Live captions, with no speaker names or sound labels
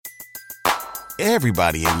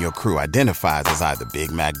Everybody in your crew identifies as either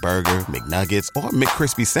Big Mac Burger, McNuggets, or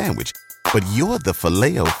McCrispy Sandwich. But you're the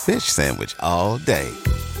Filet-O-Fish Sandwich all day.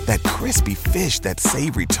 That crispy fish, that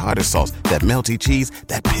savory tartar sauce, that melty cheese,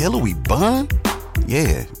 that pillowy bun.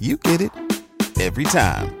 Yeah, you get it. Every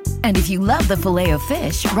time. And if you love the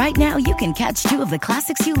Filet-O-Fish, right now you can catch two of the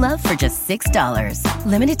classics you love for just $6.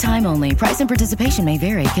 Limited time only. Price and participation may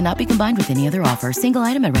vary. Cannot be combined with any other offer. Single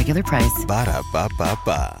item at regular price.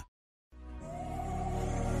 Ba-da-ba-ba-ba.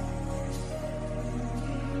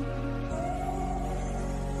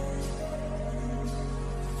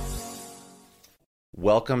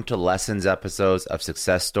 Welcome to Lessons episodes of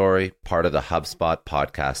Success Story, part of the HubSpot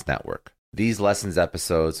podcast network. These Lessons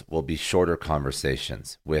episodes will be shorter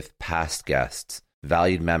conversations with past guests,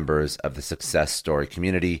 valued members of the Success Story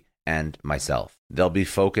community, and myself. They'll be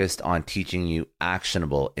focused on teaching you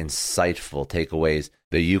actionable, insightful takeaways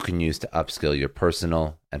that you can use to upskill your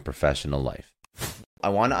personal and professional life. I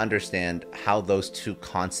want to understand how those two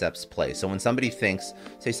concepts play. So when somebody thinks,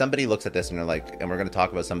 say somebody looks at this and they're like, and we're going to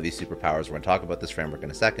talk about some of these superpowers, we're going to talk about this framework in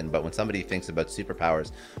a second, but when somebody thinks about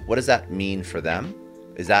superpowers, what does that mean for them?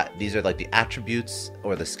 Is that these are like the attributes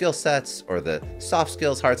or the skill sets or the soft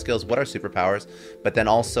skills, hard skills? What are superpowers? But then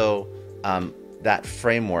also that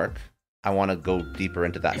framework, I want to go deeper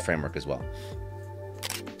into that framework as well.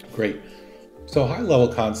 Great. So high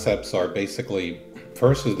level concepts are basically,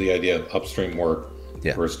 first is the idea of upstream work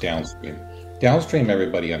versus downstream. Downstream,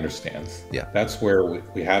 everybody understands. Yeah. That's where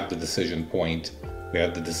we have the decision point, we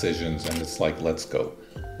have the decisions, and it's like, let's go.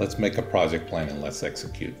 Let's make a project plan and let's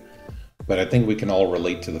execute. But I think we can all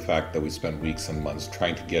relate to the fact that we spend weeks and months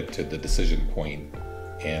trying to get to the decision point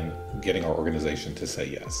and getting our organization to say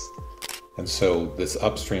yes. And so this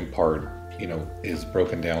upstream part, is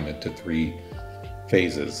broken down into three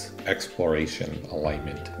phases: exploration,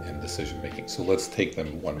 alignment, and decision making. So let's take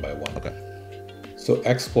them one by one. Okay. So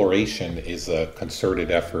exploration is a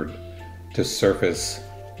concerted effort to surface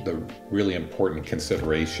the really important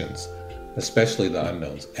considerations, especially the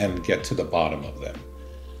unknowns, and get to the bottom of them.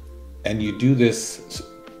 And you do this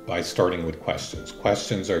by starting with questions.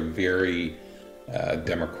 Questions are very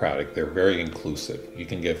democratic. They're very inclusive. You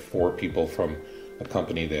can get 4 people from a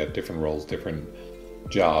company that have different roles, different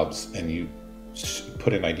jobs, and you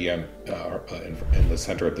put an idea in the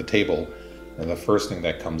center of the table, and the first thing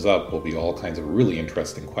that comes up will be all kinds of really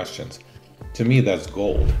interesting questions. To me, that's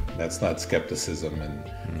gold. That's not skepticism, and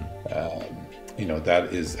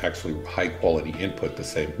that is actually high quality input to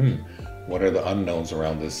say, what are the unknowns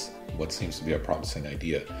around this, what seems to be a promising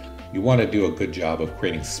idea? You want to do a good job of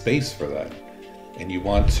creating space for that, and you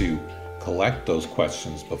want to collect those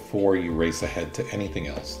questions before you race ahead to anything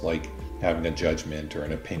else, like having a judgment or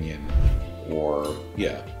an opinion, or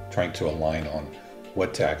trying to align on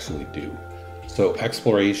what to actually do. So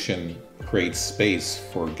exploration creates space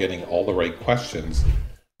for getting all the right questions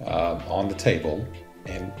on the table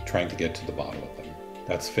and trying to get to the bottom of them.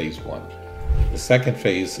 That's phase 1. The second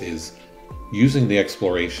phase is using the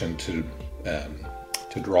exploration to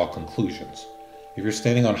draw conclusions. If you're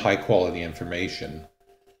standing on high quality information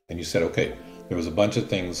and you said, okay, there was a bunch of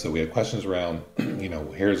things that we had questions around,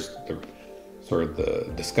 here's the sort of the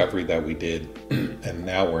discovery that we did, and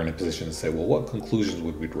now we're in a position to say, well, what conclusions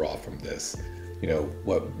would we draw from this?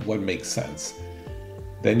 What makes sense?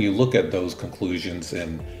 Then you look at those conclusions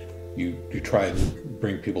and you try and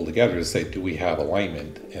bring people together to say, do we have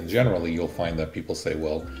alignment? And generally you'll find that people say,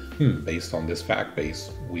 well, based on this fact base,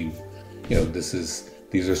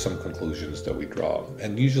 these are some conclusions that we draw.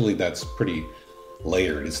 And usually that's pretty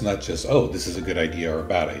layered. It's not just, this is a good idea or a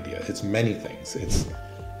bad idea. It's many things. It's,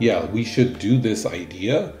 we should do this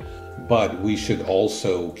idea, but we should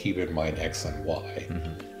also keep in mind X and Y.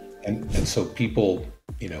 Mm-hmm. And so people,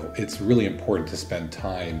 it's really important to spend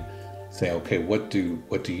time saying, okay, what do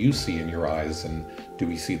you see in your eyes, and do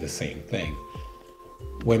we see the same thing?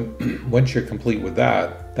 Once you're complete with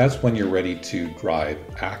that, that's when you're ready to drive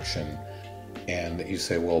action. And you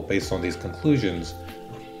say, well, based on these conclusions,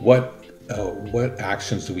 what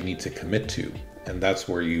actions do we need to commit to? And that's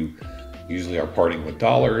where you usually are parting with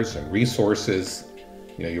dollars and resources.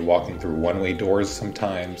 You're walking through one-way doors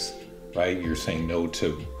sometimes, right? You're saying no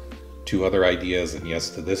to 2 other ideas and yes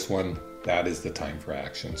to this one. That is the time for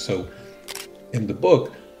action. So in the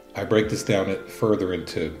book, I break this down further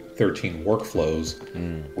into 13 workflows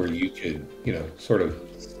where you could, sort of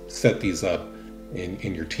set these up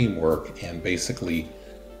in your teamwork and basically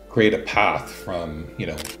create a path from,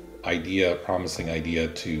 promising idea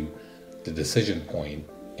to the decision point.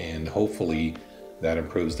 And hopefully that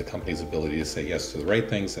improves the company's ability to say yes to the right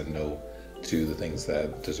things and no to the things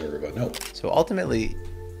that deserve a no. So ultimately,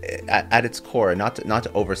 at its core, not to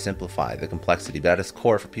oversimplify the complexity, but at its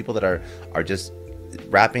core, for people that are just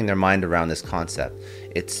wrapping their mind around this concept,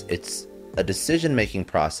 it's a decision-making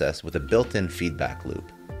process with a built-in feedback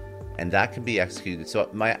loop, and that can be executed. So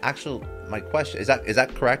my question is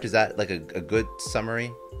that correct? Is that like a good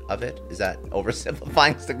summary of it? Is that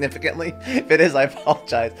oversimplifying significantly? If it is, I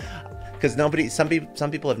apologize, because some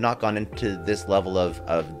people have not gone into this level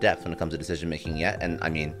of depth when it comes to decision-making yet. And I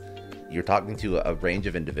mean, you're talking to a range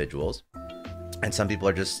of individuals, and some people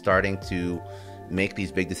are just starting to make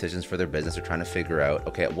these big decisions for their business. They're trying to figure out,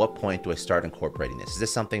 okay, at what point do I start incorporating this? Is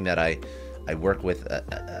this something that I work with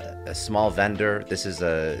a small vendor? This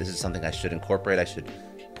is something I should incorporate. I should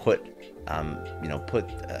put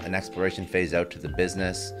an exploration phase out to the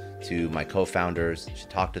business, to my co-founders, should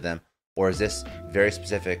talk to them. Or is this very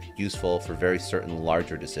specific, useful for very certain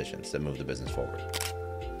larger decisions that move the business forward?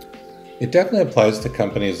 It definitely applies to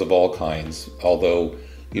companies of all kinds, although,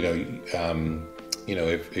 if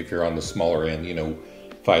you're on the smaller end,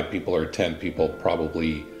 5 people or 10 people,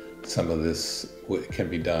 probably some of this can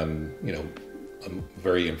be done,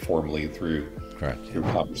 very informally through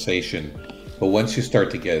conversation. But once you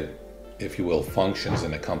start to get, if you will, functions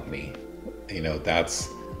in a company, that's,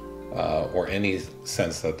 or any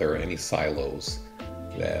sense that there are any silos,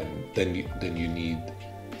 then you need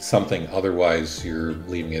something. Otherwise, you're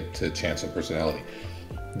leaving it to chance and personality.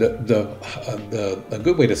 A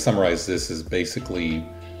good way to summarize this is basically,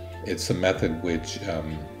 it's a method which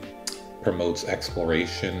promotes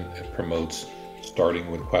exploration. It promotes starting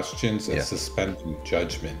with questions and suspending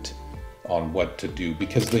judgment on what to do.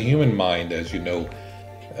 Because the human mind, as you know,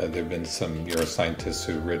 there have been some neuroscientists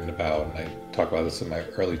who've written about, and I talk about this in my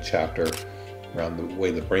early chapter, around the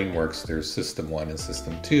way the brain works. There's system 1 and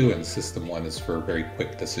system 2, and system 1 is for very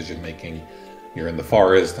quick decision making. You're in the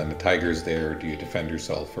forest and the tiger's there, do you defend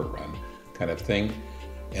yourself or run, kind of thing.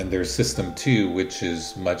 And there's system 2, which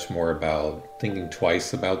is much more about thinking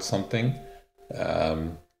twice about something,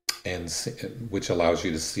 and which allows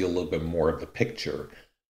you to see a little bit more of the picture.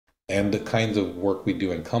 And the kinds of work we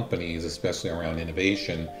do in companies, especially around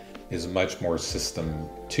innovation, is much more system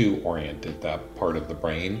 2 oriented, that part of the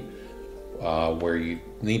brain, where you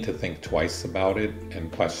need to think twice about it and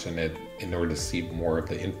question it in order to see more of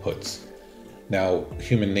the inputs. Now,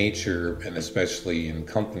 human nature, and especially in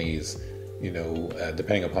companies,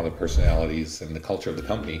 depending upon the personalities and the culture of the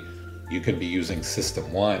company, you can be using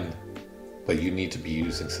system 1, but you need to be you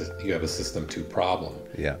have a system 2 problem.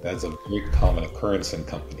 Yeah. That's a very common occurrence in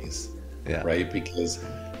companies, right? Because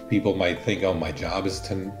people might think, oh, my job is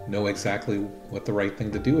to know exactly what the right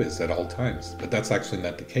thing to do is at all times. But that's actually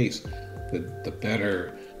not the case. The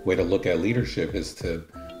better way to look at leadership is to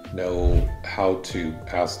know how to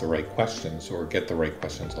ask the right questions or get the right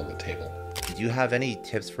questions on the table. Do you have any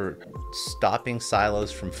tips for stopping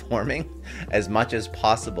silos from forming as much as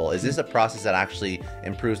possible? Is this a process that actually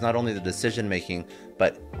improves not only the decision making,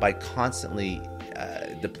 but by constantly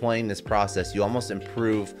deploying this process, you almost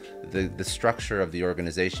improve the structure of the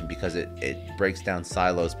organization, because it breaks down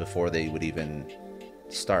silos before they would even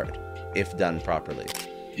start, if done properly?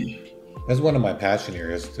 That's one of my passion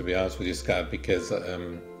areas, to be honest with you, Scott, because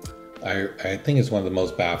I think it's one of the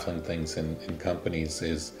most baffling things in companies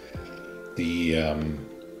is the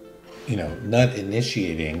not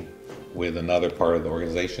initiating with another part of the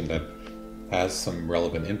organization that has some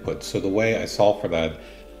relevant input. So the way I solve for that,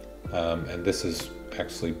 and this is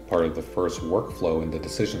actually part of the first workflow in the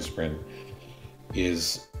decision sprint,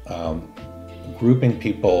 is grouping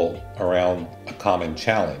people around a common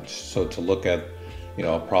challenge. So to look at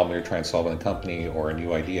a problem you're trying to solve in a company or a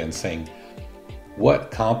new idea, and saying, what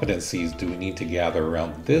competencies do we need to gather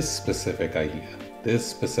around this specific idea, this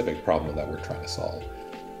specific problem that we're trying to solve?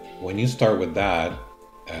 When you start with that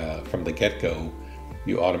from the get-go,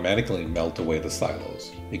 you automatically melt away the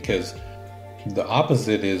silos, because the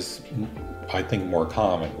opposite is, I think, more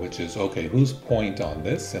common, which is, okay, whose point on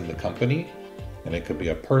this in the company? And it could be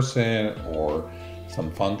a person or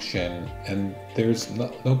some function, and there's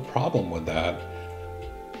no problem with that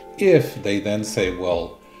if they then say,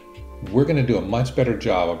 well, we're going to do a much better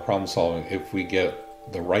job of problem solving if we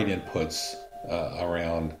get the right inputs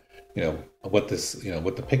around, what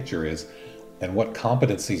the picture is, and what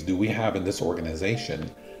competencies do we have in this organization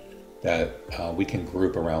that we can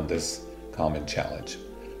group around this common challenge.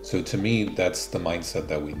 So to me, that's the mindset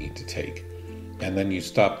that we need to take. And then you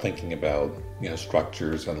stop thinking about,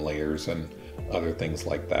 structures and layers and other things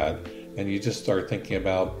like that. And you just start thinking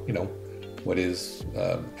about, what is,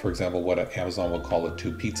 for example, what Amazon would call a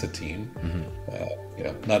 2 pizza team.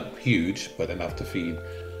 Mm-hmm. Not huge, but enough to feed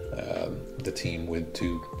the team with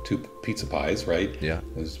two pizza pies, right? Yeah.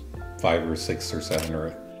 There's 5 or 6 or 7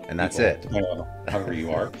 or And that's people, it. depending on how hungry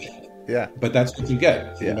you are. Yeah. But that's what you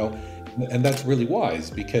get, you know, and that's really wise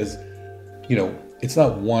because, you know, it's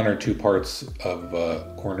not one or two parts of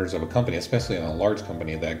corners of a company, especially in a large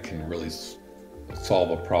company, that can really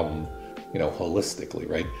solve a problem, you know, holistically,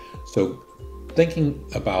 right? So thinking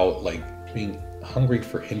about like being hungry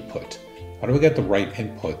for input, how do we get the right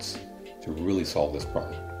inputs to really solve this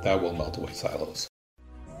problem? That will melt away silos.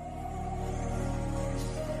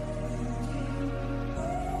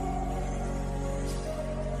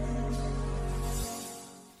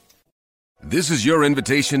 This is your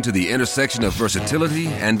invitation to the intersection of versatility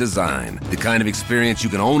and design. The kind of experience you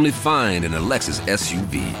can only find in a Lexus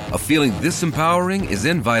SUV. A feeling this empowering is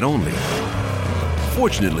invite only.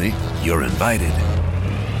 Fortunately, you're invited.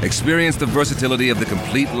 Experience the versatility of the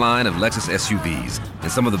complete line of Lexus SUVs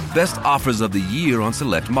and some of the best offers of the year on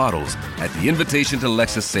select models at the Invitation to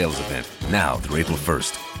Lexus sales event, now through April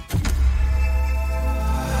 1st.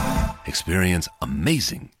 Experience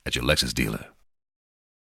amazing at your Lexus dealer.